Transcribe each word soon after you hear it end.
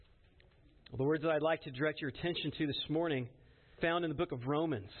The words that I'd like to direct your attention to this morning found in the book of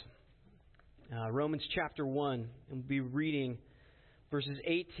Romans. Romans chapter 1. And we'll be reading verses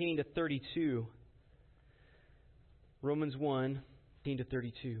 18 to 32. Romans 1, 18 to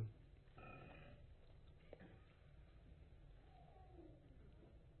 32.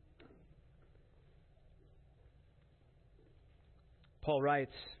 Paul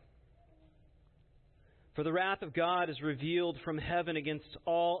writes, "For the wrath of God is revealed from heaven against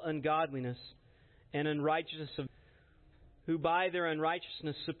all ungodliness and unrighteousness of who by their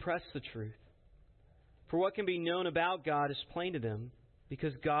unrighteousness suppress the truth. For what can be known about God is plain to them,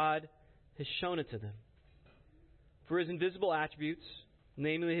 because God has shown it to them. For His invisible attributes,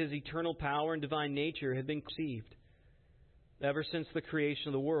 namely His eternal power and divine nature, have been conceived ever since the creation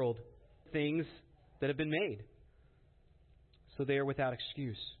of the world, things that have been made. So they are without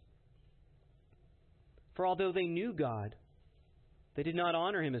excuse. For although they knew God, they did not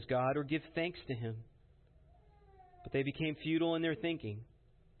honor Him as God or give thanks to Him. But they became futile in their thinking,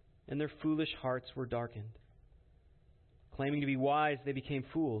 and their foolish hearts were darkened. Claiming to be wise, they became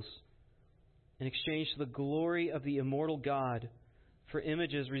fools, and exchanged the glory of the immortal God for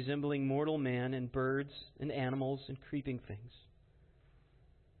images resembling mortal man and birds and animals and creeping things.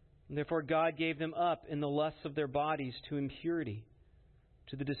 And therefore God gave them up in the lusts of their bodies to impurity,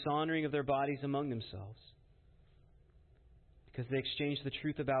 to the dishonoring of their bodies among themselves, because they exchanged the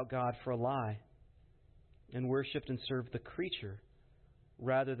truth about God for a lie, and worshipped and served the creature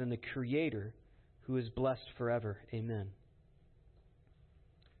rather than the Creator, who is blessed forever. Amen.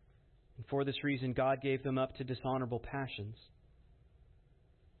 And for this reason God gave them up to dishonorable passions.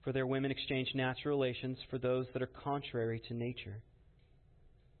 For their women exchanged natural relations for those that are contrary to nature.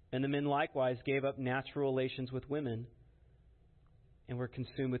 And the men likewise gave up natural relations with women, and were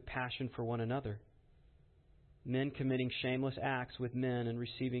consumed with passion for one another, men committing shameless acts with men and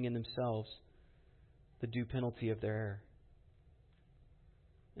receiving in themselves the due penalty of their error.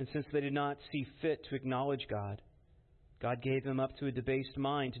 And since they did not see fit to acknowledge God, God gave them up to a debased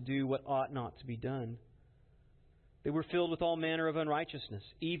mind to do what ought not to be done. They were filled with all manner of unrighteousness,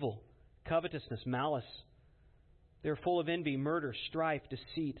 evil, covetousness, malice. They are full of envy, murder, strife,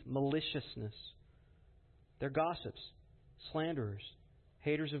 deceit, maliciousness. They're gossips, slanderers,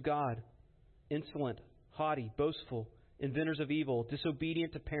 haters of God, insolent, haughty, boastful, inventors of evil,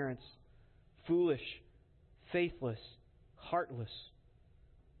 disobedient to parents, foolish, faithless, heartless,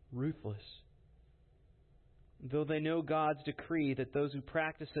 ruthless. Though they know God's decree that those who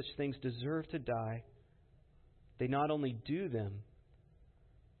practice such things deserve to die, they not only do them,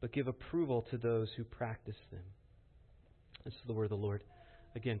 but give approval to those who practice them." This is the word of the Lord.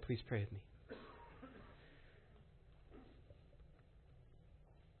 Again, please pray with me.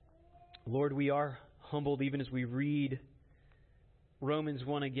 Lord, we are humbled even as we read Romans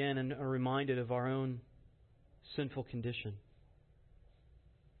 1 again and are reminded of our own sinful condition.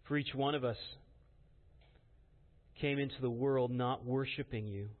 For each one of us came into the world not worshiping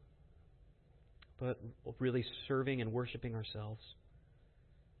You, but really serving and worshiping ourselves.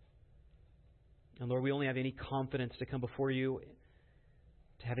 And Lord, we only have any confidence to come before You,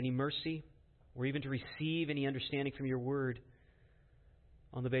 to have any mercy, or even to receive any understanding from Your Word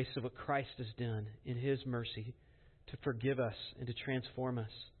on the basis of what Christ has done in His mercy to forgive us and to transform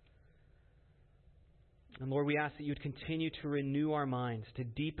us. And Lord, we ask that You would continue to renew our minds, to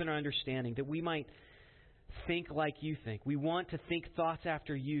deepen our understanding, that we might think like You think. We want to think thoughts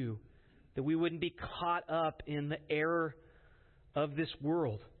after You, that we wouldn't be caught up in the error of this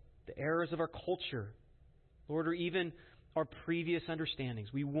world, the errors of our culture, Lord, or even our previous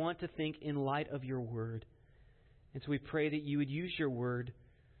understandings. We want to think in light of Your Word. And so we pray that You would use Your Word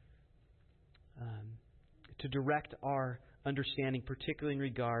to direct our understanding, particularly in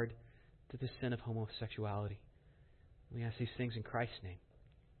regard to the sin of homosexuality. We ask these things in Christ's name.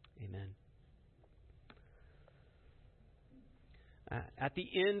 Amen. At the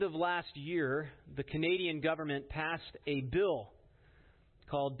end of last year, the Canadian government passed a bill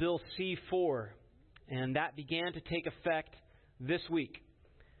called Bill C-4, and that began to take effect this week.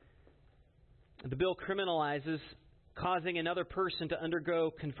 The bill criminalizes causing another person to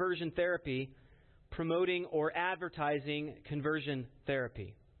undergo conversion therapy, promoting or advertising conversion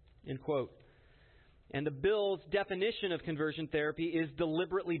therapy. End quote. And the bill's definition of conversion therapy is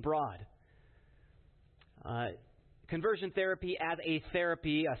deliberately broad. Conversion therapy as a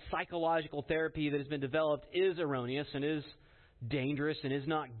therapy, a psychological therapy that has been developed, is erroneous and is dangerous and is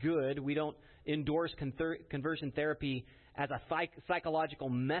not good. We don't endorse conversion therapy as a psychological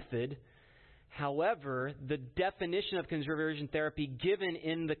method. However, the definition of conversion therapy given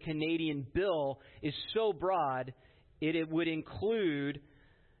in the Canadian bill is so broad, it would include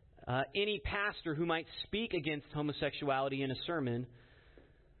any pastor who might speak against homosexuality in a sermon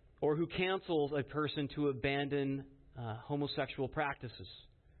or who counsels a person to abandon homosexual practices.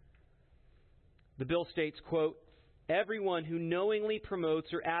 The bill states, quote, "Everyone who knowingly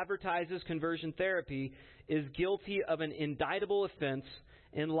promotes or advertises conversion therapy is guilty of an indictable offense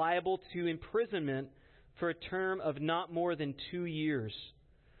and liable to imprisonment for a term of not more than 2 years."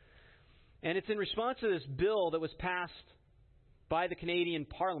 And it's in response to this bill that was passed by the Canadian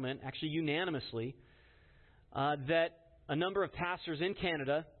Parliament, actually unanimously, that a number of pastors in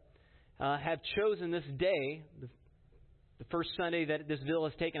Canada have chosen this day, the first Sunday that this bill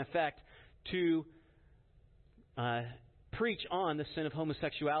has taken effect, to preach on the sin of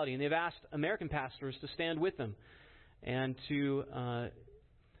homosexuality. And they've asked American pastors to stand with them and to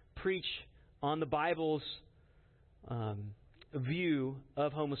preach on the Bible's view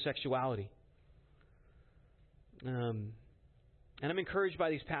of homosexuality. And I'm encouraged by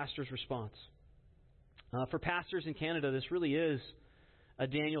these pastors' response. For pastors in Canada, this really is a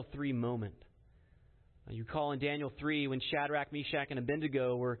Daniel 3 moment. You recall in Daniel 3 when Shadrach, Meshach, and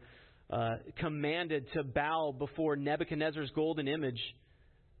Abednego were commanded to bow before Nebuchadnezzar's golden image,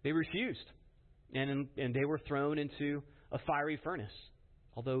 they refused. And they were thrown into a fiery furnace,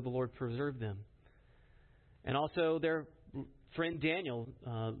 although the Lord preserved them. And also their friend Daniel,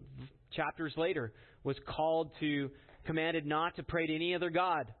 chapters later, was commanded not to pray to any other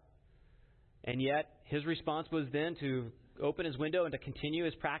god. And yet his response was then to open his window and to continue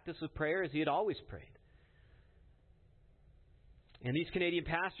his practice of prayer as he had always prayed. And these Canadian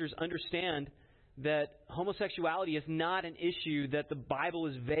pastors understand that homosexuality is not an issue that the Bible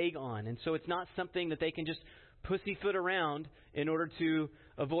is vague on. And so it's not something that they can just pussyfoot around in order to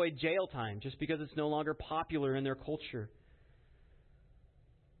avoid jail time just because it's no longer popular in their culture.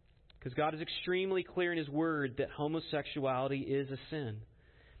 Because God is extremely clear in His Word that homosexuality is a sin.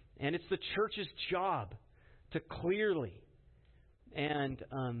 And it's the church's job to clearly and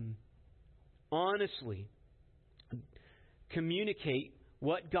honestly communicate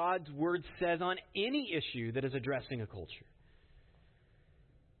what God's Word says on any issue that is addressing a culture.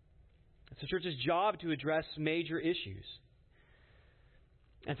 It's the church's job to address major issues.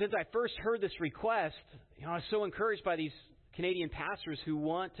 And since I first heard this request, I was so encouraged by these Canadian pastors who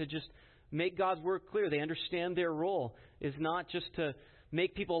want to just make God's Word clear. They understand their role is not just to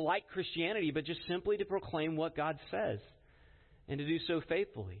make people like Christianity, but just simply to proclaim what God says and to do so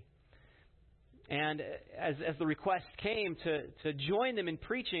faithfully. And as the request came to join them in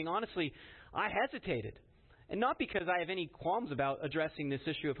preaching, honestly, I hesitated. And not because I have any qualms about addressing this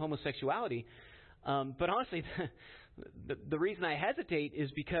issue of homosexuality, but honestly, the reason I hesitate is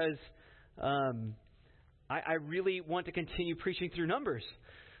because I really want to continue preaching through Numbers.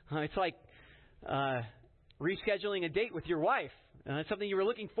 It's like rescheduling a date with your wife. It's something you were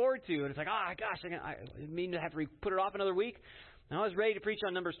looking forward to, and it's like, I mean to have to put it off another week. And I was ready to preach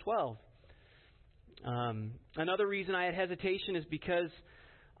on Numbers 12. Another reason I had hesitation is because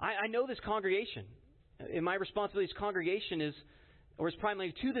I know this congregation. And my responsibility as congregation is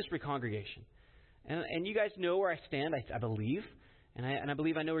primarily to this congregation. And you guys know where I stand, I believe. And I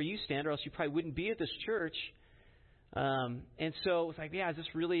believe I know where you stand, or else you probably wouldn't be at this church. And so it's like, is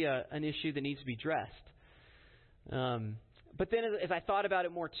this really an issue that needs to be addressed? But then as I thought about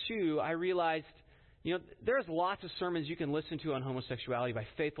it more too, I realized, there's lots of sermons you can listen to on homosexuality by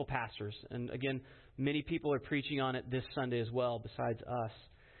faithful pastors. And again, many people are preaching on it this Sunday as well, besides us.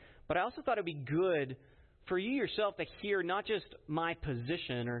 But I also thought it would be good for you yourself to hear not just my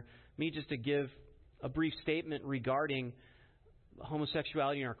position or me just to give a brief statement regarding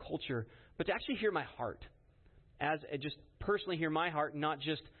homosexuality in our culture, but to actually hear my heart. Just personally hear my heart, not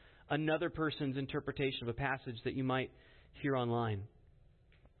just another person's interpretation of a passage that you might hear online.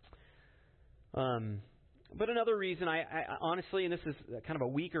 But another reason, I honestly, and this is kind of a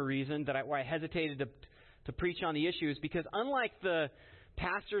weaker reason why I hesitated to preach on the issue, is because unlike the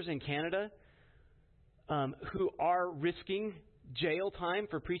pastors in Canada who are risking jail time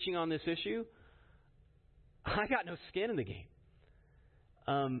for preaching on this issue, I got no skin in the game.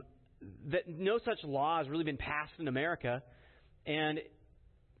 That no such law has really been passed in America, and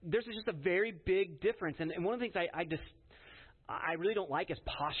there's just a very big difference. And one of the things I really don't like is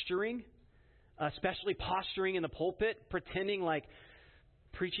posturing, especially posturing in the pulpit, pretending like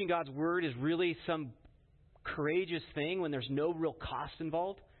preaching God's Word is really some courageous thing when there's no real cost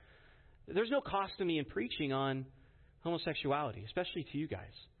involved. There's no cost to me in preaching on homosexuality, especially to you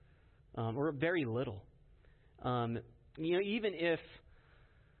guys, or very little. Even if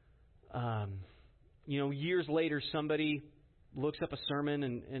years later somebody looks up a sermon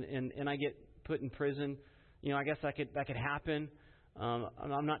and I get put in prison, I guess that could happen.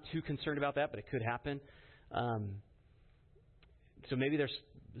 I'm not too concerned about that, but it could happen. So maybe there's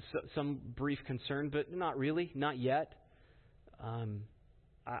some brief concern, but not really, not yet.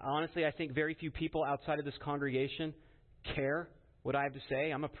 Honestly, I think very few people outside of this congregation care what I have to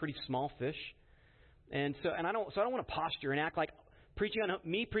say. I'm a pretty small fish, and I don't want to posture and act like preaching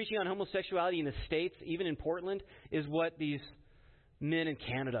on homosexuality in the States, even in Portland, is what these men in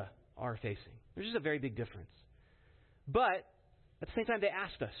Canada are facing. There's just a very big difference. But at the same time, they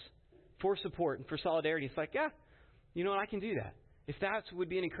asked us for support and for solidarity. It's like, yeah, you know what, I can do that. If that would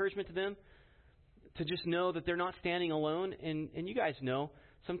be an encouragement to them, to just know that they're not standing alone. And you guys know,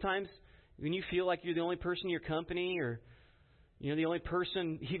 sometimes when you feel like you're the only person in your company or the only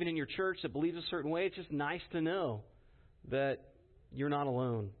person even in your church that believes a certain way, it's just nice to know that you're not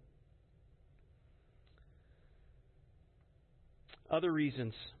alone. Other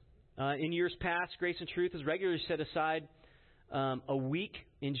reasons. In years past, Grace and Truth has regularly set aside a week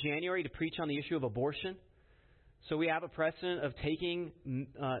in January to preach on the issue of abortion. So we have a precedent of taking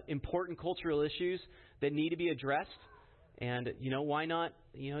important cultural issues that need to be addressed. And, why not,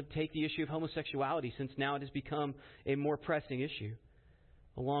 take the issue of homosexuality, since now it has become a more pressing issue,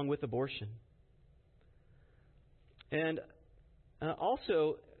 along with abortion. And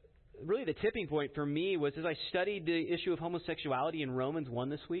also, really the tipping point for me was as I studied the issue of homosexuality in Romans 1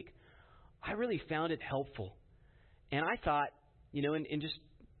 this week, I really found it helpful. And I thought, in just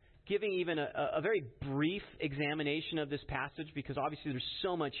giving even a very brief examination of this passage, because obviously there's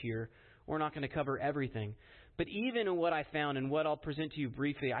so much here, we're not going to cover everything. But even in what I found and what I'll present to you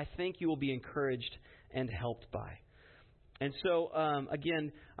briefly, I think you will be encouraged and helped by. And so,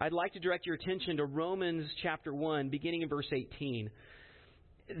 again, I'd like to direct your attention to Romans chapter 1, beginning in verse 18.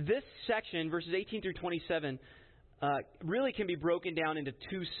 This section, verses 18 through 27, really can be broken down into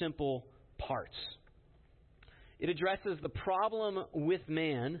two simple parts. It addresses the problem with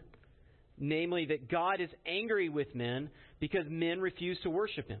man, namely that God is angry with men because men refuse to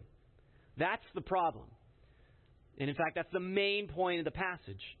worship Him. That's the problem. And in fact, that's the main point of the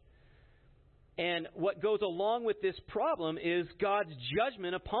passage. And what goes along with this problem is God's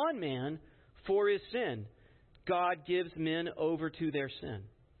judgment upon man for his sin. God gives men over to their sin.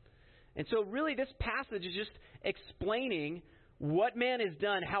 And so really this passage is just explaining what man has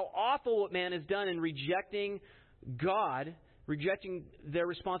done, how awful what man has done in rejecting God, rejecting their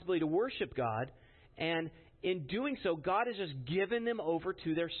responsibility to worship God. And in doing so, God has just given them over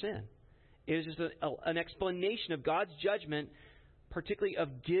to their sin. It is just an explanation of God's judgment, particularly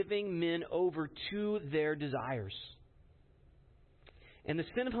of giving men over to their desires. And the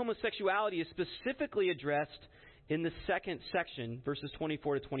sin of homosexuality is specifically addressed in the second section, verses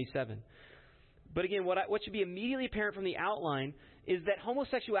 24 to 27. But again, what should be immediately apparent from the outline is that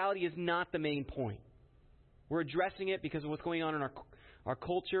homosexuality is not the main point. We're addressing it because of what's going on in our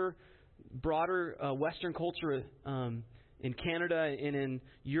culture, broader Western culture in Canada and in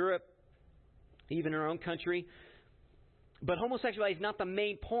Europe, even in our own country. But homosexuality is not the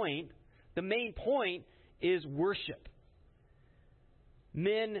main point. The main point is worship.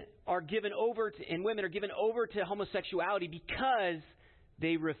 Men are given over to, and women are given over to homosexuality because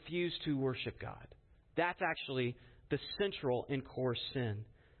they refuse to worship God. That's actually the central and core sin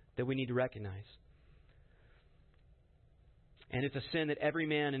that we need to recognize. And it's a sin that every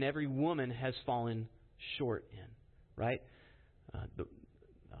man and every woman has fallen short in, right?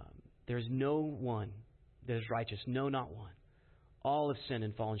 There's no one that is righteous. No, not one. All have sinned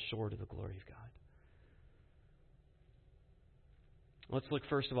and fallen short of the glory of God. Let's look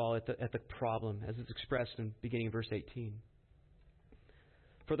first of all at the problem as it's expressed in beginning of verse 18.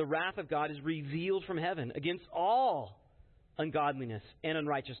 For the wrath of God is revealed from heaven against all ungodliness and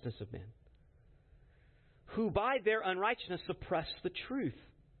unrighteousness of men, who by their unrighteousness suppress the truth.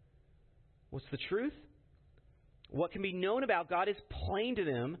 What's the truth? What can be known about God is plain to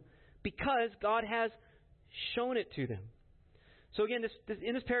them because God has shown it to them. So again,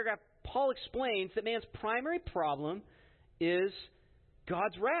 in this paragraph, Paul explains that man's primary problem is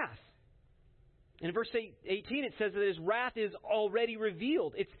God's wrath. And in verse 18 it says that His wrath is already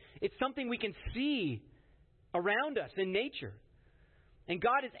revealed. It's something we can see around us in nature. And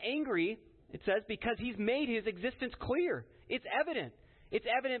God is angry, it says, because He's made His existence clear. It's evident. It's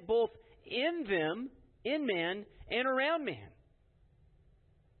evident both in them, in man, and around man.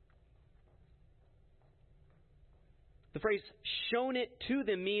 The phrase shown it to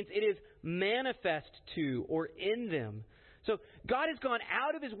them means it is manifest to or in them. So God has gone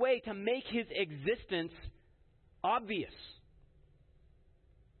out of His way to make His existence obvious.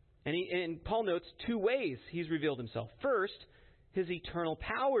 And Paul notes two ways He's revealed Himself. First, His eternal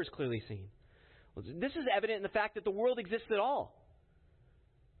power is clearly seen. This is evident in the fact that the world exists at all.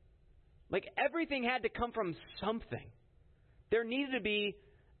 Like everything had to come from something. There needed to be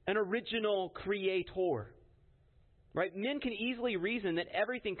an original creator. Right? Men can easily reason that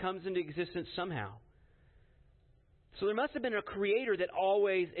everything comes into existence somehow. So there must have been a creator that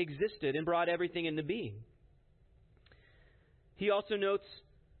always existed and brought everything into being. He also notes,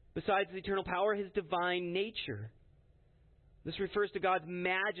 besides his eternal power, his divine nature. This refers to God's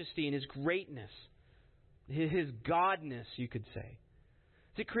majesty and his greatness, his godness, you could say.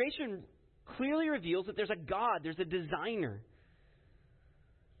 See, creation clearly reveals that there's a God, there's a designer.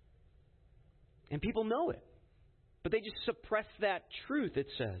 And people know it. But they just suppress that truth, it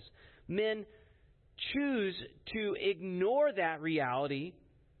says. Men choose to ignore that reality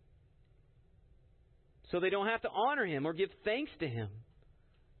so they don't have to honor him or give thanks to him,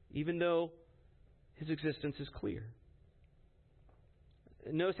 even though his existence is clear.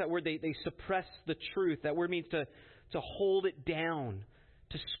 Notice that word, they suppress the truth. That word means to hold it down,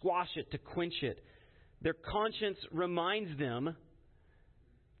 to squash it, to quench it. Their conscience reminds them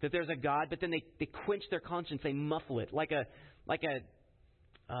that there's a God, but then they quench their conscience. They muffle it like a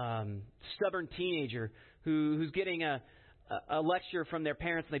stubborn teenager who's getting a lecture from their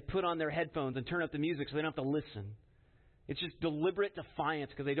parents, and they put on their headphones and turn up the music so they don't have to listen. It's just deliberate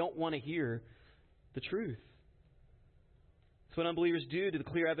defiance because they don't want to hear the truth. That's what unbelievers do to the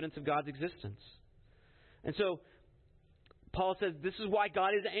clear evidence of God's existence. And so Paul says this is why God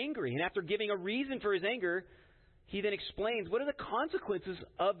is angry. And after giving a reason for his anger, he then explains what are the consequences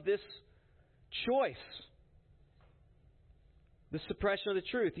of this choice, the suppression of the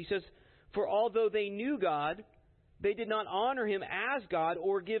truth. He says, for although they knew God, they did not honor him as God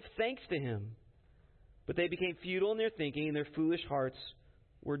or give thanks to him. But they became futile in their thinking, and their foolish hearts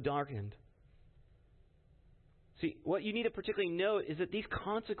were darkened. See, what you need to particularly note is that these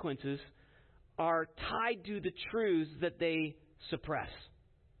consequences are tied to the truths that they suppress.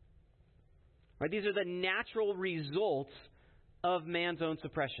 Right? These are the natural results of man's own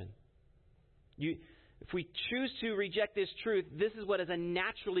suppression. If we choose to reject this truth, this is what is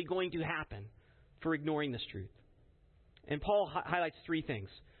naturally going to happen for ignoring this truth. And Paul highlights three things.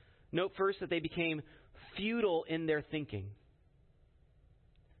 Note first that they became futile in their thinking.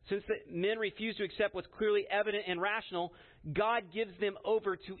 Since the men refuse to accept what's clearly evident and rational, God gives them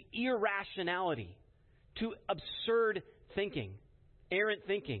over to irrationality, to absurd thinking, errant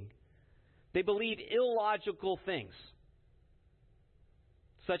thinking. They believe illogical things,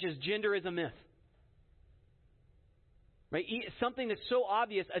 such as gender is a myth. Right? Something that's so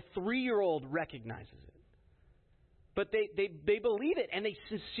obvious, a 3-year-old recognizes it. But they believe it, and they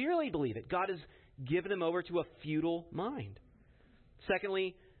sincerely believe it. God has given them over to a futile mind.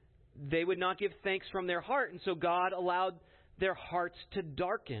 Secondly, they would not give thanks from their heart, and so God allowed their hearts to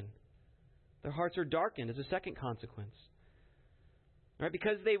darken. Their hearts are darkened as a second consequence. Right?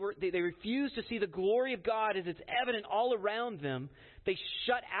 Because they refused to see the glory of God as it's evident all around them, they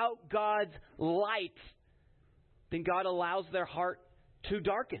shut out God's light. Then God allows their heart to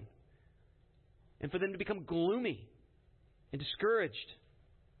darken and for them to become gloomy and discouraged.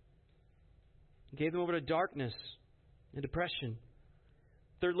 He gave them over to darkness and depression.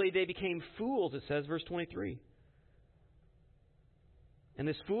 Thirdly, they became fools, it says, verse 23. And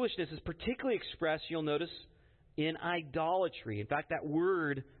this foolishness is particularly expressed, you'll notice, in idolatry. In fact, that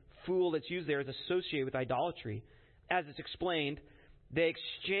word fool that's used there is associated with idolatry. As it's explained, they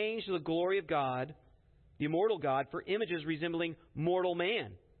exchanged the glory of God, the immortal God, for images resembling mortal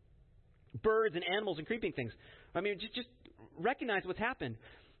man, birds and animals and creeping things. I mean, just recognize what's happened.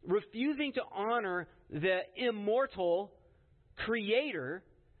 Refusing to honor the immortal Creator,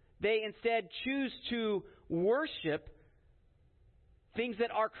 they instead choose to worship things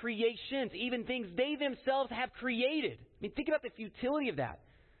that are creations, even things they themselves have created. I mean, think about the futility of that.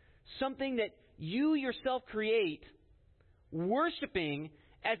 Something that you yourself create, worshiping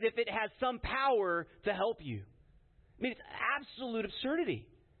as if it has some power to help you. I mean, it's absolute absurdity.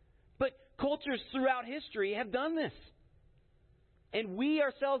 But cultures throughout history have done this. And we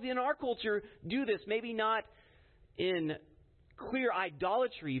ourselves in our culture do this. Maybe not in clear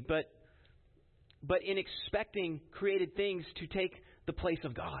idolatry, but in expecting created things to take the place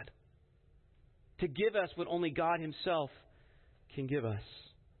of God. To give us what only God Himself can give us.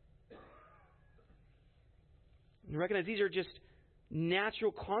 And recognize these are just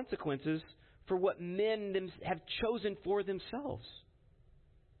natural consequences for what men have chosen for themselves.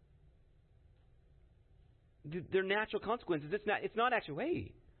 They're natural consequences. It's not actually,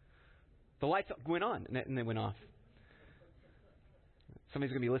 hey, the lights went on and they went off.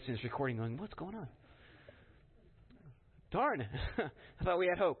 Somebody's going to be listening to this recording going, what's going on? Darn. I thought we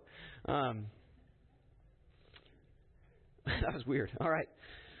had hope. That was weird. All right.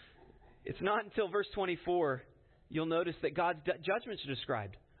 It's not until verse 24 you'll notice that God's judgments are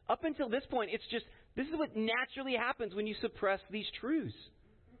described. Up until this point, it's just, this is what naturally happens when you suppress these truths.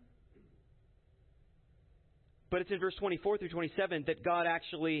 But it's in verse 24 through 27 that God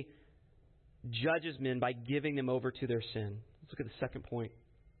actually judges men by giving them over to their sin. Let's look at the second point.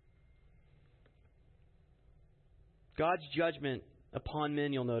 God's judgment upon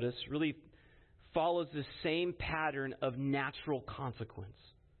men, you'll notice, really follows the same pattern of natural consequence.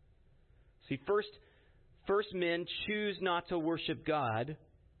 See, first men choose not to worship God,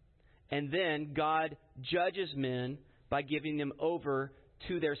 and then God judges men by giving them over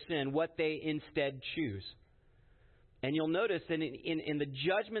to their sin, what they instead choose. And you'll notice that in the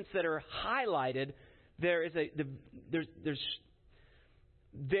judgments that are highlighted, there's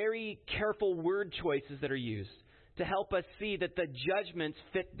very careful word choices that are used to help us see that the judgments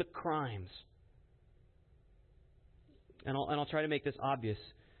fit the crimes. And I'll try to make this obvious.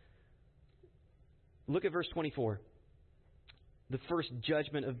 Look at verse 24. The first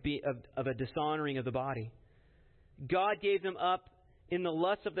judgment of a dishonoring of the body. God gave them up in the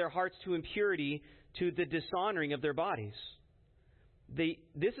lust of their hearts to impurity, to the dishonoring of their bodies.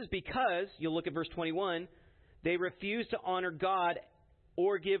 This is because, you'll look at verse 21, they refuse to honor God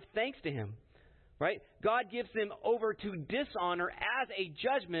or give thanks to Him. Right? God gives them over to dishonor as a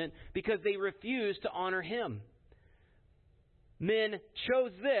judgment because they refuse to honor Him. Men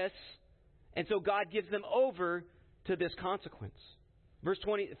chose this, and so God gives them over to this consequence. Verse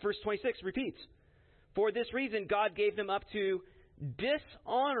 26 repeats, for this reason God gave them up to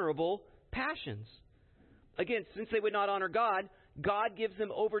dishonorable passions. Again, since they would not honor God, God gives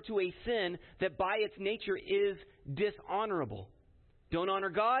them over to a sin that by its nature is dishonorable. Don't honor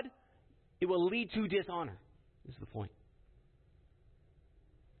God, it will lead to dishonor, is the point.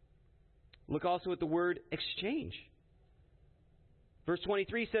 Look also at the word exchange. Verse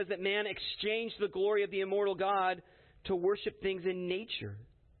 23 says that man exchanged the glory of the immortal God to worship things in nature.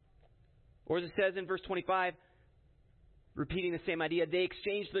 Or as it says in verse 25, repeating the same idea, they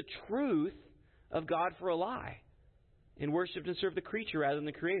exchanged the truth of God for a lie and worshipped and served the creature rather than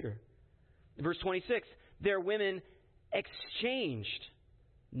the Creator. In verse 26, their women exchanged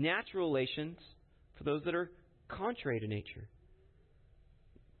natural relations for those that are contrary to nature.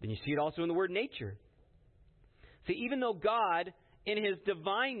 Then you see it also in the word nature. See, even though God in His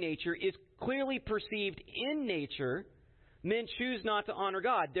divine nature is clearly perceived in nature, men choose not to honor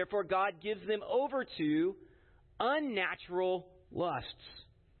God. Therefore, God gives them over to unnatural lusts.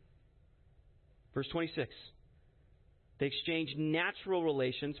 Verse 26. They exchange natural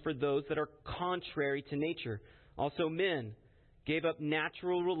relations for those that are contrary to nature. Also, men gave up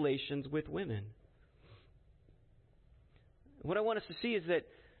natural relations with women. What I want us to see is that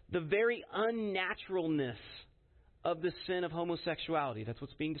the very unnaturalness of the sin of homosexuality, that's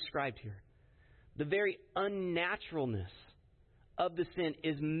what's being described here. The very unnaturalness of the sin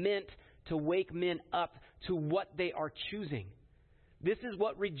is meant to wake men up to what they are choosing. This is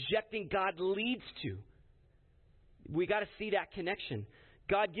what rejecting God leads to. We got to see that connection.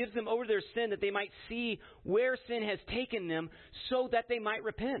 God gives them over their sin that they might see where sin has taken them so that they might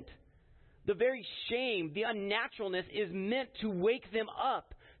repent. The very shame, the unnaturalness is meant to wake them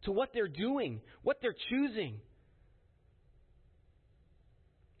up to what they're doing, what they're choosing.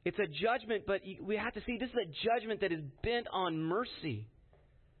 It's a judgment, but we have to see this is a judgment that is bent on mercy.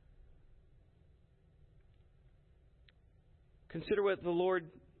 Consider what the Lord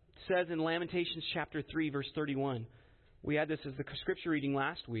says in Lamentations chapter 3, verse 31. We had this as the scripture reading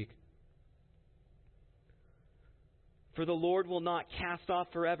last week. For the Lord will not cast off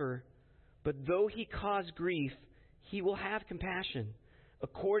forever, but though He cause grief, He will have compassion,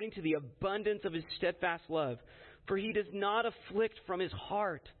 according to the abundance of His steadfast love. For He does not afflict from His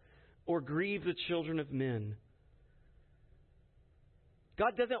heart or grieve the children of men.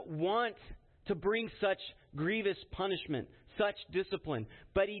 God doesn't want to bring such grievous punishment, such discipline,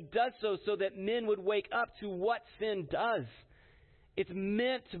 but He does so that men would wake up to what sin does. It's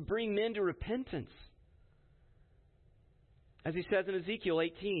meant to bring men to repentance. As He says in Ezekiel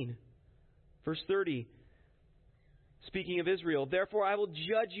 18, verse 30, speaking of Israel, therefore I will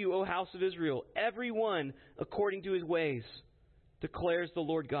judge you, O house of Israel, every one according to his ways, declares the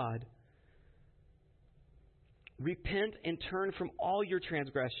Lord God. Repent and turn from all your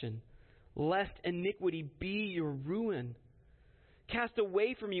transgression, lest iniquity be your ruin. Cast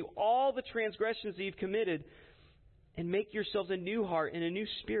away from you all the transgressions that you've committed, and make yourselves a new heart and a new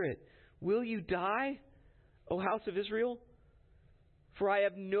spirit. Will you die, O house of Israel? For I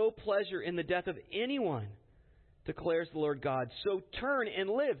have no pleasure in the death of anyone, declares the Lord God. So turn and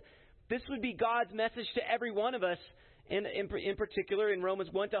live. This would be God's message to every one of us and in particular in Romans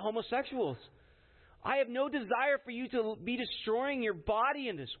 1 to homosexuals. I have no desire for you to be destroying your body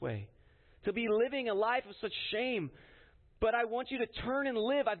in this way, to be living a life of such shame. But I want you to turn and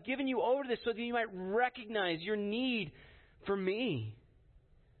live. I've given you over to this so that you might recognize your need for me.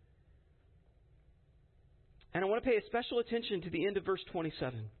 And I want to pay a special attention to the end of verse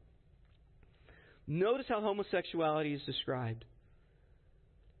 27. Notice how homosexuality is described.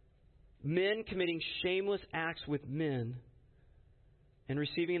 Men committing shameless acts with men and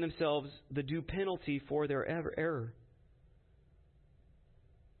receiving in themselves the due penalty for their error.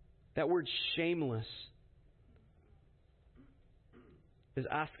 That word shameless is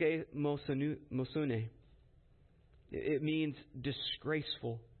aske mosune. It means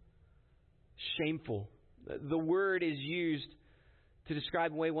disgraceful, shameful. The word is used to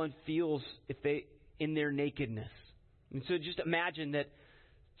describe the way one feels in their nakedness. And so just imagine that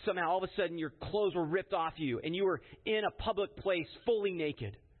somehow all of a sudden your clothes were ripped off you and you were in a public place fully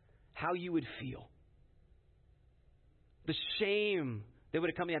naked. How you would feel. The shame that would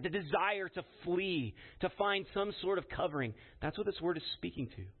accompany that. The desire to flee, to find some sort of covering. That's what this word is speaking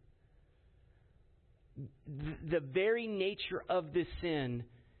to. The very nature of this sin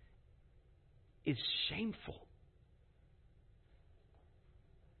is shameful.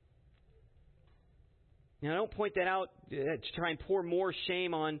 Now, I don't point that out to try and pour more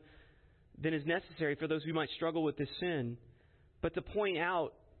shame on than is necessary for those who might struggle with this sin, but to point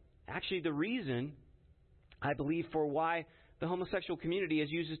out actually the reason, I believe, for why the homosexual community has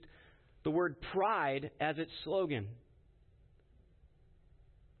used the word pride as its slogan.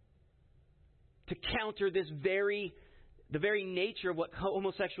 To counter the very nature of what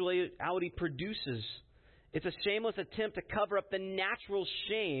homosexuality produces. It's a shameless attempt to cover up the natural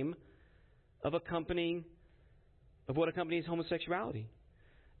shame of what accompanies homosexuality.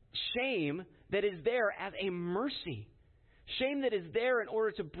 Shame that is there as a mercy. Shame that is there in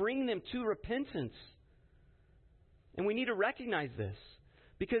order to bring them to repentance. And we need to recognize this,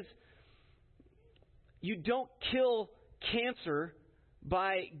 because you don't kill cancer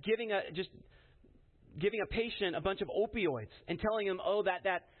by giving a patient a bunch of opioids and telling them, oh,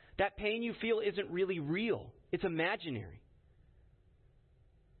 that pain you feel isn't really real. It's imaginary.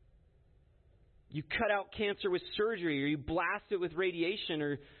 You cut out cancer with surgery, or you blast it with radiation,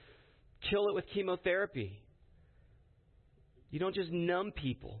 or kill it with chemotherapy. You don't just numb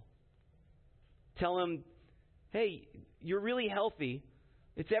people. Tell them, hey, you're really healthy.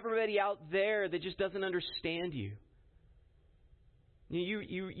 It's everybody out there that just doesn't understand you.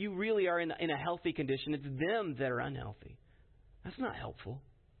 You really are in a healthy condition. It's them that are unhealthy. That's not helpful.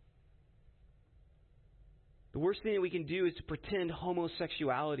 The worst thing that we can do is to pretend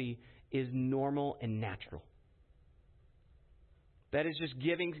homosexuality is normal and natural. That is just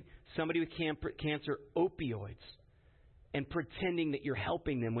giving somebody with cancer opioids and pretending that you're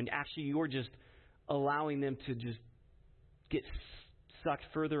helping them when actually you're just allowing them to just get sucked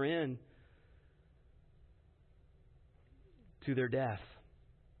further in to their death.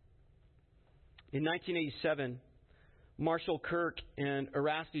 In 1987, Marshall Kirk and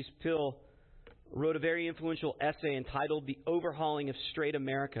Erastus Pill wrote a very influential essay entitled The Overhauling of Straight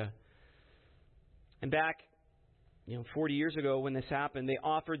America. And back 40 years ago when this happened, they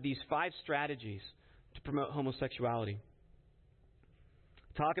offered these 5 strategies to promote homosexuality.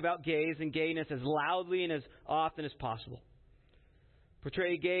 Talk about gays and gayness as loudly and as often as possible.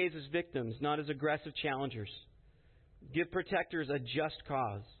 Portray gays as victims, not as aggressive challengers. Give protectors a just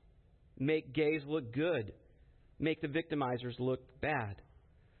cause. Make gays look good. Make the victimizers look bad.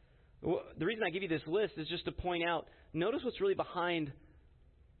 The reason I give you this list is just to point out, notice what's really behind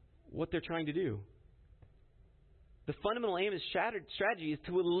what they're trying to do. The fundamental aim of this strategy is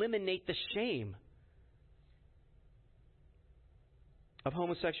to eliminate the shame of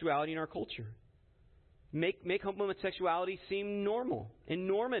homosexuality in our culture. Make homosexuality seem normal and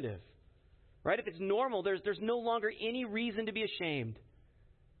normative. Right? If it's normal, there's no longer any reason to be ashamed.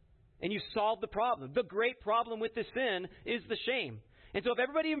 And you solve the problem. The great problem with this sin is the shame. And so if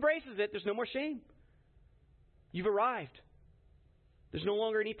everybody embraces it, there's no more shame. You've arrived. There's no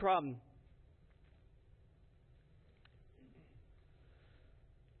longer any problem.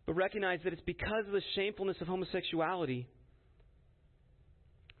 But recognize that it's because of the shamefulness of homosexuality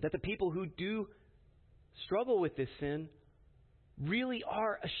that the people who do struggle with this sin really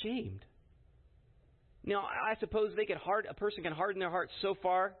are ashamed. Now, I suppose a person can harden their heart so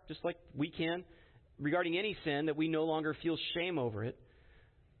far, just like we can, regarding any sin, that we no longer feel shame over it.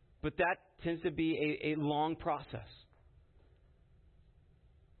 But that tends to be a long process.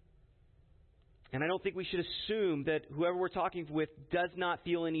 And I don't think we should assume that whoever we're talking with does not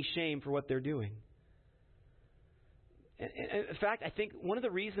feel any shame for what they're doing. In fact, I think one of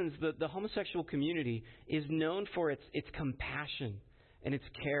the reasons the homosexual community is known for its compassion and its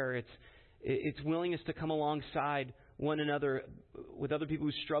care, its willingness to come alongside one another with other people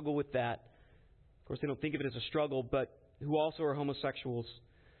who struggle with that. Of course, they don't think of it as a struggle, but who also are homosexuals.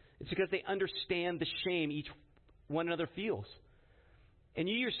 It's because they understand the shame each one another feels. And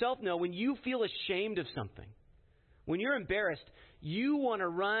you yourself know when you feel ashamed of something, when you're embarrassed, you want to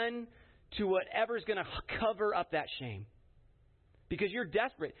run to whatever's going to cover up that shame. Because you're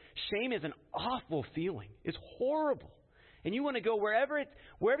desperate. Shame is an awful feeling. It's horrible. And you want to go wherever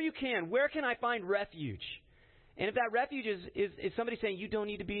you can. Where can I find refuge? And if that refuge is somebody saying you don't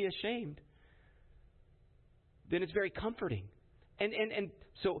need to be ashamed, then it's very comforting. And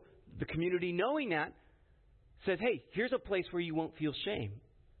so the community, knowing that, says, hey, here's a place where you won't feel shame.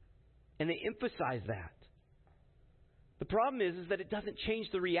 And they emphasize that. The problem is that it doesn't change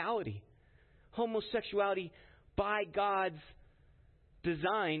the reality. Homosexuality, by God's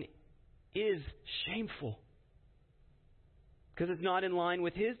design, is shameful. Because it's not in line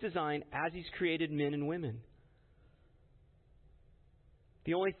with His design as He's created men and women.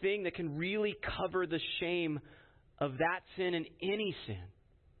 The only thing that can really cover the shame of that sin and any sin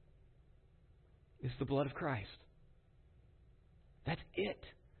is the blood of Christ. That's it.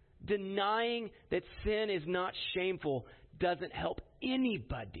 Denying that sin is not shameful doesn't help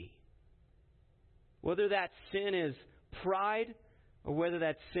anybody. Whether that sin is pride, or whether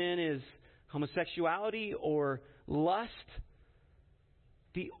that sin is homosexuality or lust,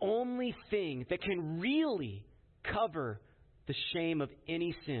 the only thing that can really cover the shame of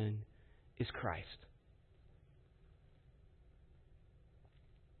any sin is Christ.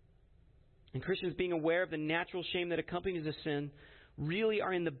 And Christians, being aware of the natural shame that accompanies a sin, really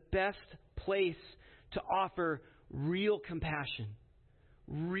are in the best place to offer real compassion,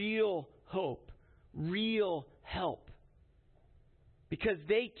 real hope, real help. Because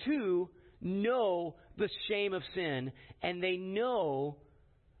they too know the shame of sin, and they know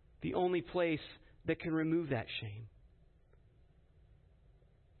the only place that can remove that shame.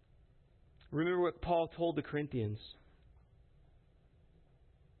 Remember what Paul told the Corinthians.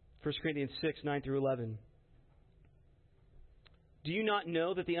 1 Corinthians 6, 9 through 11. Do you not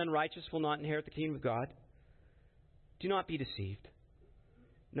know that the unrighteous will not inherit the kingdom of God? Do not be deceived.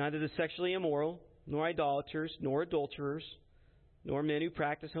 Neither the sexually immoral, nor idolaters, nor adulterers, nor men who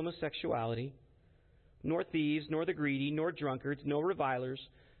practice homosexuality, nor thieves, nor the greedy, nor drunkards, nor revilers,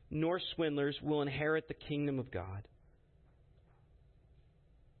 nor swindlers will inherit the kingdom of God.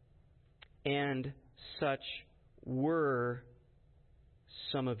 And such were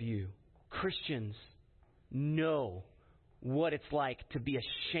some of you. Christians know what it's like to be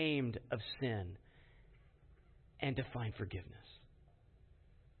ashamed of sin and to find forgiveness.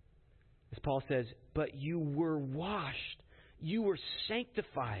 As Paul says, but you were washed, you were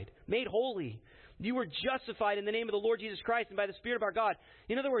sanctified, made holy. You were justified in the name of the Lord Jesus Christ and by the Spirit of our God.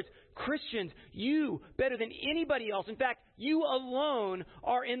 In other words, Christians, you, better than anybody else, in fact, you alone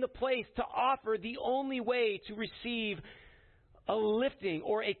are in the place to offer the only way to receive a lifting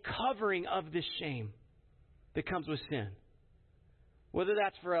or a covering of this shame that comes with sin. Whether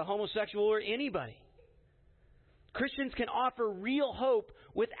that's for a homosexual or anybody. Christians can offer real hope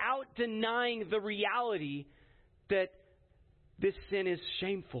without denying the reality that this sin is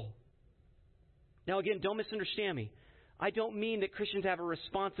shameful. Now again, don't misunderstand me. I don't mean that Christians have a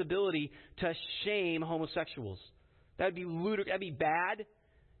responsibility to shame homosexuals. That would be ludicrous. That would be bad. It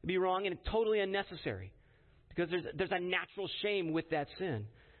would be wrong and totally unnecessary. Because there's a natural shame with that sin.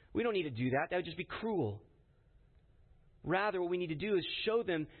 We don't need to do that. That would just be cruel. Rather, what we need to do is show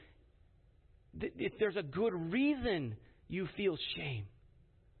them that if there's a good reason you feel shame.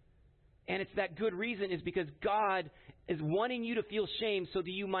 And it's that good reason is because God is wanting you to feel shame so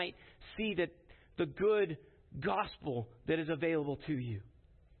that you might see that the good gospel that is available to you.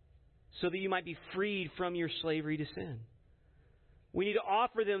 So that you might be freed from your slavery to sin. We need to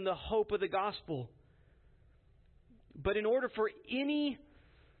offer them the hope of the gospel. But in order for any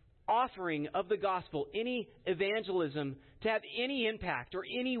offering of the gospel, any evangelism to have any impact or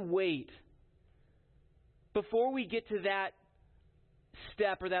any weight, before we get to that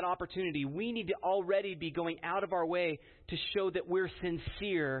step or that opportunity, we need to already be going out of our way to show that we're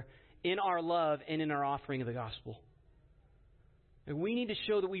sincere in our love and in our offering of the gospel. And we need to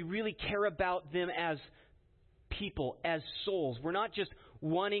show that we really care about them as people, as souls. We're not just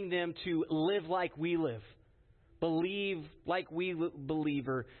wanting them to live like we live, believe like we believe,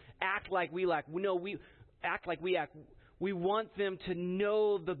 or act like we act. No, we act like we act. We want them to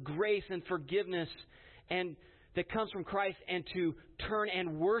know the grace and forgiveness and that comes from Christ, and to turn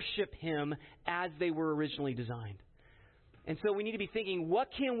and worship Him as they were originally designed. And so we need to be thinking, what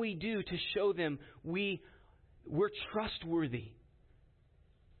can we do to show them we're trustworthy?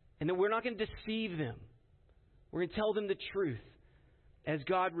 And that we're not going to deceive them. We're going to tell them the truth as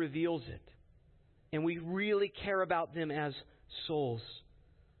God reveals it. And we really care about them as souls.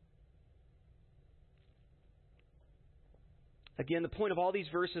 Again, the point of all these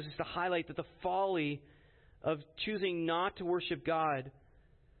verses is to highlight that the folly of choosing not to worship God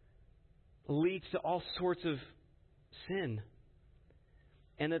leads to all sorts of sin.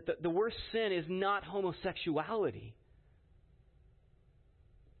 And that the worst sin is not homosexuality.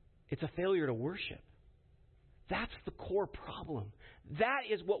 It's a failure to worship. That's the core problem. That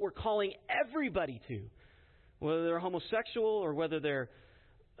is what we're calling everybody to. Whether they're homosexual or whether they're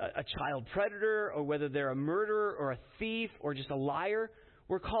a child predator or whether they're a murderer or a thief or just a liar,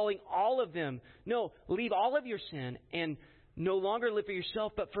 we're calling all of them, no, leave all of your sin and no longer live for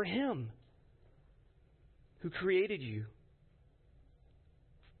yourself but for Him who created you.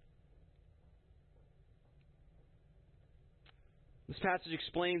 This passage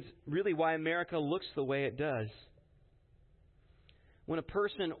explains really why America looks the way it does. When a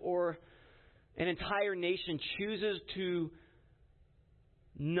person or an entire nation chooses to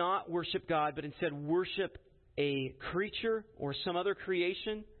not worship God, but instead worship a creature or some other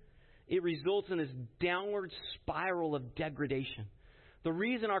creation, it results in this downward spiral of degradation. The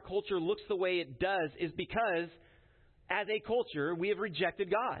reason our culture looks the way it does is because, as a culture, we have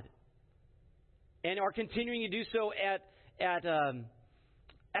rejected God and are continuing to do so at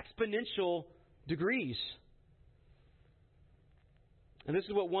exponential degrees. And this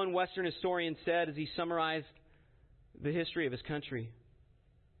is what one Western historian said as he summarized the history of his country.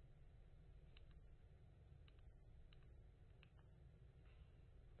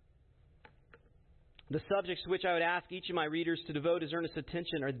 The subjects to which I would ask each of my readers to devote his earnest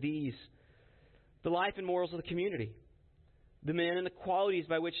attention are these: the life and morals of the community, the men and the qualities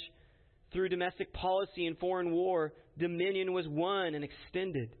by which, through domestic policy and foreign war, dominion was won and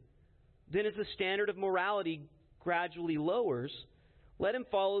extended. Then, as the standard of morality gradually lowers, let him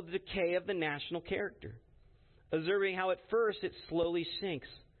follow the decay of the national character, observing how at first it slowly sinks,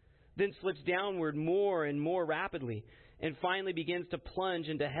 then slips downward more and more rapidly, and finally begins to plunge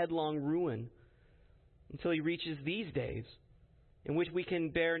into headlong ruin, until he reaches these days, in which we can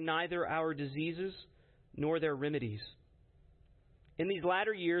bear neither our diseases nor their remedies. In these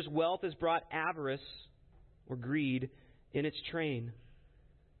latter years, wealth has brought avarice, or greed, in its train.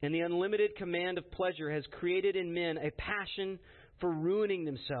 And the unlimited command of pleasure has created in men a passion for ruining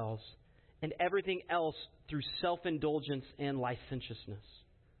themselves and everything else through self-indulgence and licentiousness.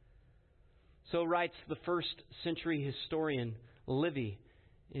 So writes the first century historian Livy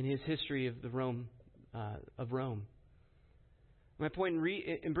in his history of Rome. My point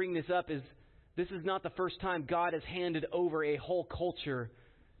in bringing this up is this is not the first time God has handed over a whole culture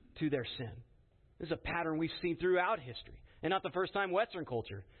to their sin. This is a pattern we've seen throughout history. And not the first time Western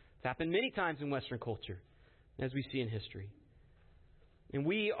culture. It's happened many times in Western culture, as we see in history. And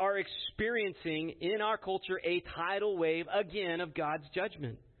we are experiencing in our culture a tidal wave again of God's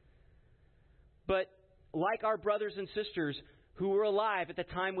judgment. But like our brothers and sisters who were alive at the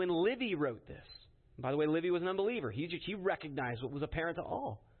time when Livy wrote this. By the way, Livy was an unbeliever. He recognized what was apparent to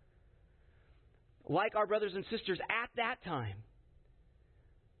all. Like our brothers and sisters at that time,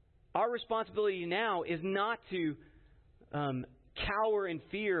 our responsibility now is not to cower in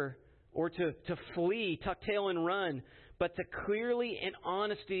fear or to flee, tuck tail and run, but to clearly and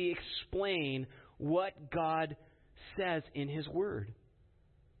honestly explain what God says in His Word.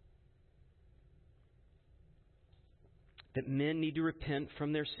 That men need to repent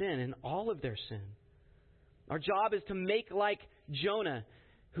from their sin and all of their sin. Our job is to make like Jonah,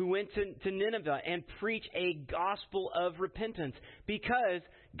 who went to Nineveh and preach a gospel of repentance, because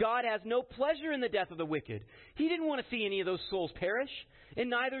God has no pleasure in the death of the wicked. He didn't want to see any of those souls perish, and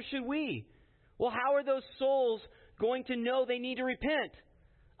neither should we. Well, how are those souls going to know they need to repent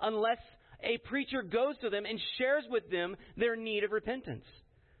unless a preacher goes to them and shares with them their need of repentance?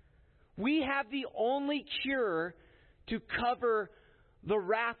 We have the only cure to cover the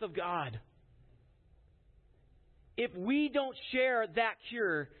wrath of God. If we don't share that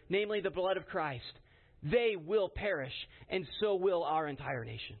cure, namely the blood of Christ, they will perish, and so will our entire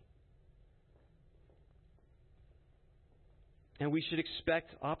nation. And we should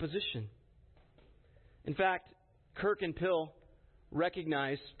expect opposition. In fact, Kirk and Pill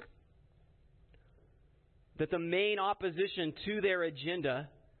recognize that the main opposition to their agenda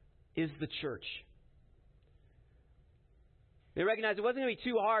is the church. They recognized it wasn't going to be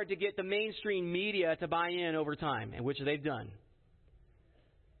too hard to get the mainstream media to buy in over time, and which they've done.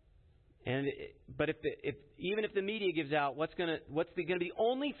 But even if the media gives out, what's going to be the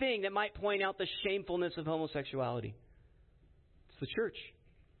only thing that might point out the shamefulness of homosexuality? It's the church.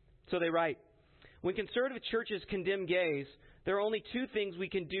 So they write, when conservative churches condemn gays, there are only two things we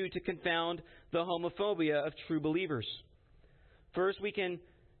can do to confound the homophobia of true believers. First, we can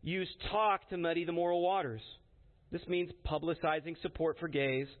use talk to muddy the moral waters. This means publicizing support for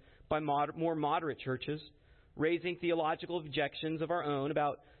gays by more moderate churches, raising theological objections of our own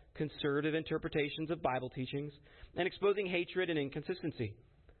about conservative interpretations of Bible teachings, and exposing hatred and inconsistency.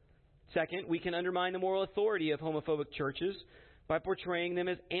 Second, we can undermine the moral authority of homophobic churches by portraying them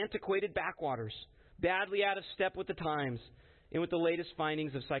as antiquated backwaters, badly out of step with the times and with the latest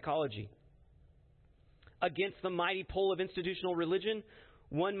findings of psychology. Against the mighty pull of institutional religion,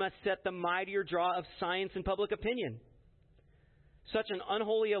 one must set the mightier draw of science and public opinion. Such an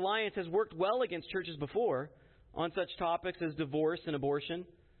unholy alliance has worked well against churches before on such topics as divorce and abortion.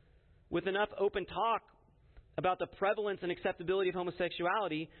 With enough open talk about the prevalence and acceptability of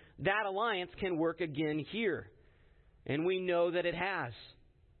homosexuality, that alliance can work again here. And we know that it has.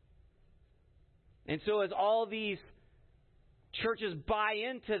 And so as all these churches buy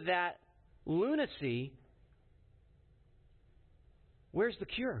into that lunacy, where's the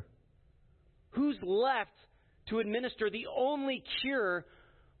cure? Who's left to administer the only cure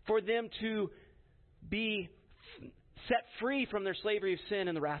for them to be set free from their slavery of sin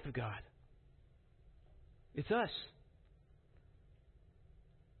and the wrath of God? It's us.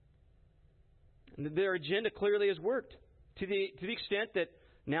 And their agenda clearly has worked to the extent that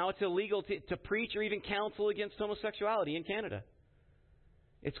now it's illegal to preach or even counsel against homosexuality in Canada.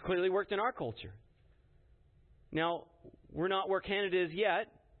 It's clearly worked in our culture. Now, we're not where Canada is yet.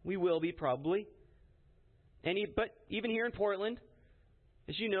 We will be probably. But even here in Portland,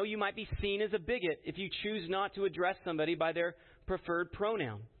 as you know, you might be seen as a bigot if you choose not to address somebody by their preferred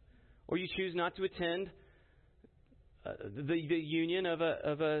pronoun, or you choose not to attend the union of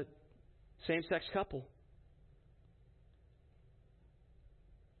a same-sex couple.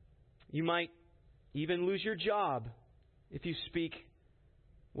 You might even lose your job if you speak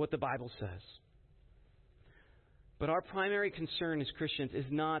what the Bible says. But our primary concern as Christians is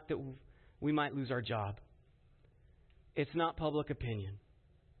not that we might lose our job. It's not public opinion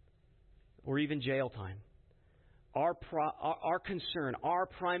or even jail time. Our concern, our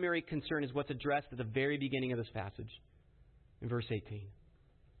primary concern is what's addressed at the very beginning of this passage in verse 18.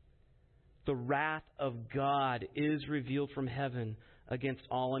 The wrath of God is revealed from heaven against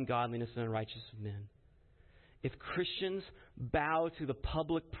all ungodliness and unrighteousness of men. If Christians bow to the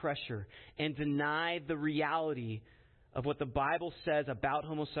public pressure and deny the reality of what the Bible says about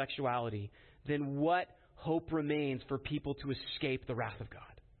homosexuality, then what hope remains for people to escape the wrath of God?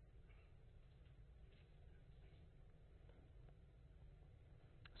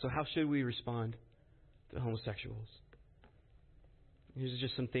 So how should we respond to homosexuals? Here's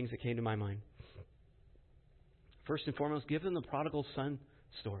just some things that came to my mind. First and foremost, give them the prodigal son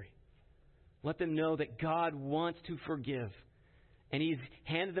story. Let them know that God wants to forgive. And He's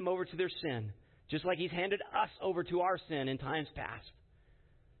handed them over to their sin, just like He's handed us over to our sin in times past,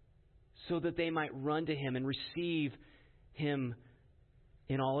 so that they might run to Him and receive Him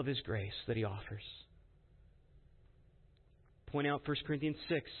in all of His grace that He offers. Point out 1 Corinthians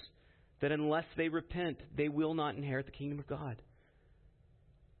 6, that unless they repent, they will not inherit the kingdom of God.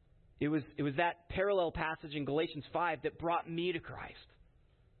 It was that parallel passage in Galatians 5 that brought me to Christ.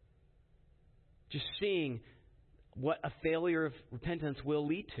 Just seeing what a failure of repentance will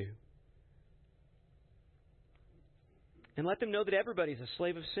lead to. And let them know that everybody's a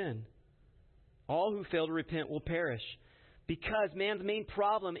slave of sin. All who fail to repent will perish. Because man's main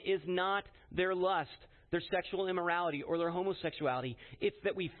problem is not their lust, their sexual immorality, or their homosexuality. It's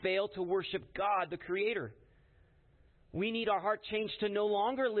that we fail to worship God, the Creator. We need our heart changed to no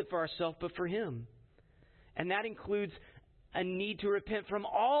longer live for ourselves, but for Him. And that includes a need to repent from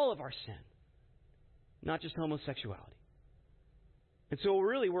all of our sin, not just homosexuality. And so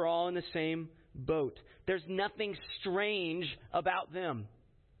really we're all in the same boat. There's nothing strange about them.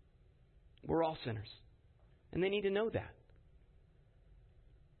 We're all sinners. And they need to know that.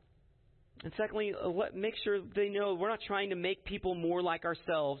 And secondly, make sure they know we're not trying to make people more like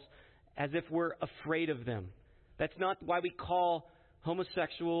ourselves as if we're afraid of them. That's not why we call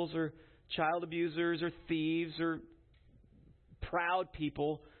homosexuals or child abusers or thieves or proud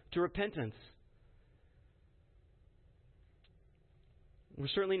people to repentance. We're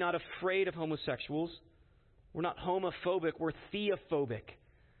certainly not afraid of homosexuals. We're not homophobic. We're theophobic.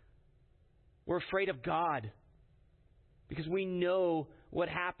 We're afraid of God because we know what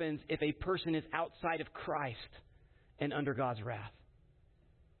happens if a person is outside of Christ and under God's wrath.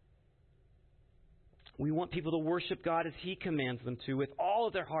 We want people to worship God as He commands them to, with all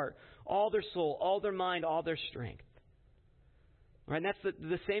of their heart, all their soul, all their mind, all their strength. Right? And that's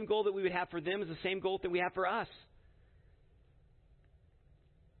the same goal that we would have for them is the same goal that we have for us.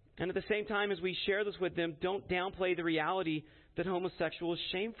 And at the same time as we share this with them, don't downplay the reality that homosexual is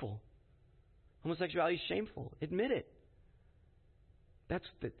shameful. Homosexuality is shameful. Admit it.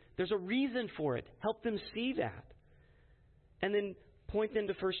 There's a reason for it. Help them see that. And then point them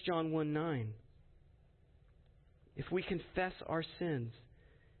to 1 John 1:9. If we confess our sins,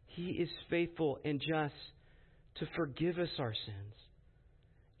 He is faithful and just to forgive us our sins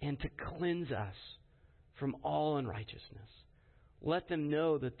and to cleanse us from all unrighteousness. Let them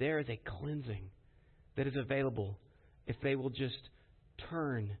know that there is a cleansing that is available if they will just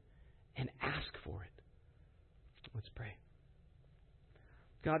turn and ask for it. Let's pray.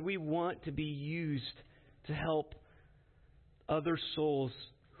 God, we want to be used to help other souls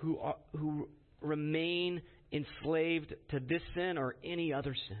who remain enslaved to this sin or any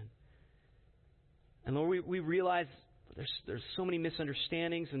other sin. And Lord, we realize there's so many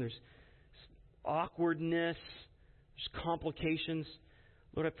misunderstandings and there's awkwardness, there's complications.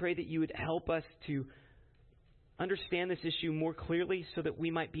 Lord, I pray that you would help us to understand this issue more clearly so that we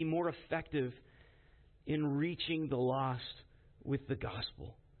might be more effective in reaching the lost with the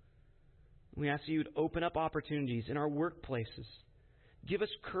gospel. We ask that you would open up opportunities in our workplaces. Give us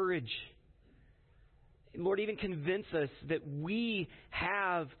courage. Lord, even convince us that we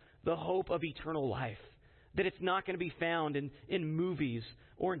have the hope of eternal life. That it's not going to be found in movies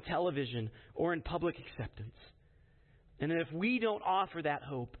or in television or in public acceptance. And that if we don't offer that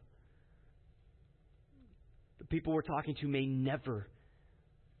hope, the people we're talking to may never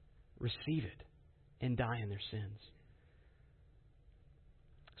receive it and die in their sins.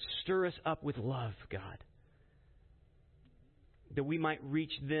 Stir us up with love, God, that we might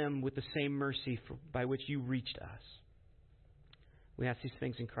reach them with the same mercy by which you reached us. We ask these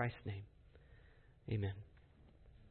things in Christ's name. Amen.